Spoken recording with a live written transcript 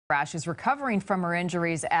She's recovering from her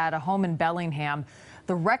injuries at a home in Bellingham.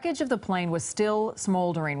 The wreckage of the plane was still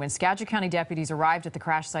smoldering when Skagit County deputies arrived at the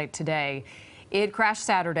crash site today. It crashed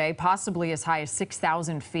Saturday, possibly as high as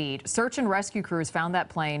 6,000 feet. Search and rescue crews found that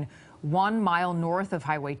plane 1 mile north of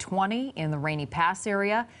Highway 20 in the Rainy Pass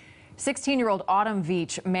area. 16-year-old Autumn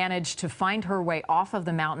Veatch managed to find her way off of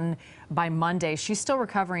the mountain by Monday. She's still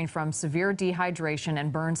recovering from severe dehydration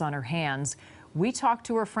and burns on her hands. We talked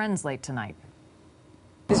to her friends late tonight.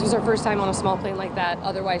 This was her first time on a small plane like that.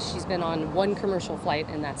 Otherwise, she's been on one commercial flight,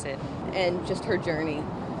 and that's it. And just her journey,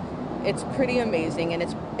 it's pretty amazing, and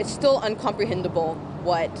it's still uncomprehendable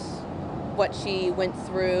what she went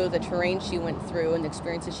through, the terrain she went through, and the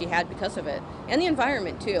experiences she had because of it, and the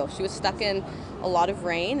environment too. She was stuck in a lot of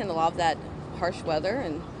rain and a lot of that harsh weather,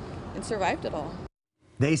 and survived it all.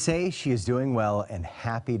 They say she is doing well and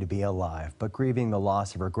happy to be alive, but grieving the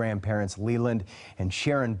loss of her grandparents Leland and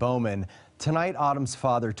Sharon Bowman. Tonight, Autumn's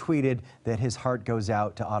father tweeted that his heart goes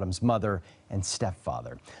out to Autumn's mother and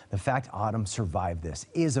stepfather. The fact Autumn survived this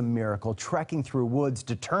is a miracle, trekking through woods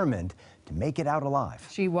determined to make it out alive.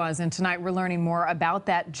 She was, and tonight we're learning more about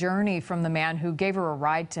that journey from the man who gave her a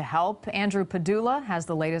ride to help. Andrew PADULLA has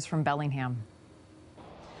the latest from Bellingham.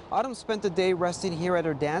 Autumn spent the day resting here at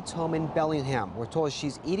her dad's home in Bellingham. We're told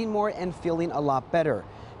she's eating more and feeling a lot better.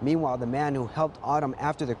 Meanwhile, the man who helped Autumn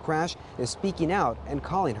after the crash is speaking out and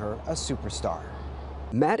calling her a superstar.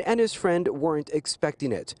 Matt and his friend weren't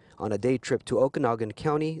expecting it. On a day trip to Okanagan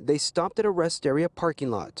County, they stopped at a rest area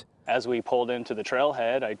parking lot. As we pulled into the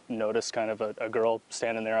trailhead, I noticed kind of a girl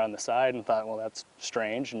standing there on the side and thought, well, that's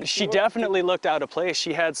strange. And she definitely looked out of place.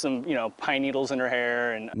 She had some, pine needles in her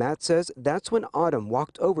hair. And Matt says that's when Autumn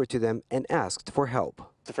walked over to them and asked for help.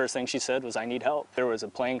 The first thing she said was, I need help. There was a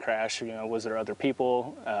plane crash, was there other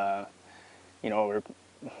people, or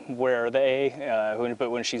where are they?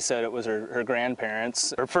 But when she said it was her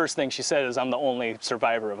grandparents, her first thing she said is, I'm the only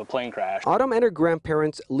survivor of a plane crash. Autumn and her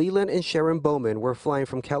grandparents, Leland and Sharon Bowman, were flying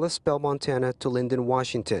from Kalispell, Montana to Linden,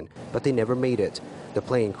 Washington, but they never made it. The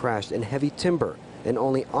plane crashed in heavy timber, and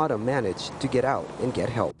only Autumn managed to get out and get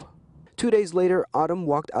help. 2 days later, Autumn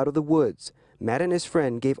walked out of the woods. Matt and his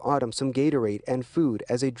friend gave Autumn some Gatorade and food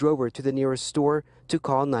as they drove her to the nearest store to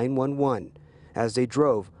call 911. As they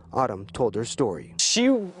drove, Autumn told her story. She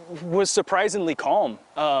was surprisingly calm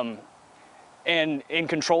and in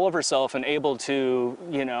control of herself and able to,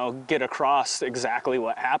 get across exactly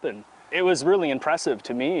what happened. It was really impressive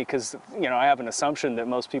to me because, I have an assumption that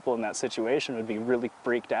most people in that situation would be really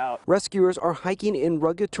freaked out. Rescuers are hiking in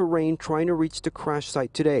rugged terrain trying to reach the crash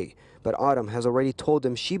site today, but Autumn has already told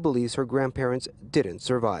them she believes her grandparents didn't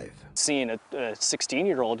survive. Seeing a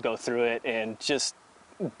 16-year-old go through it and just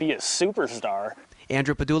be a superstar.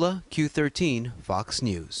 Andrew PADULLA, Q13, Fox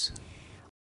News.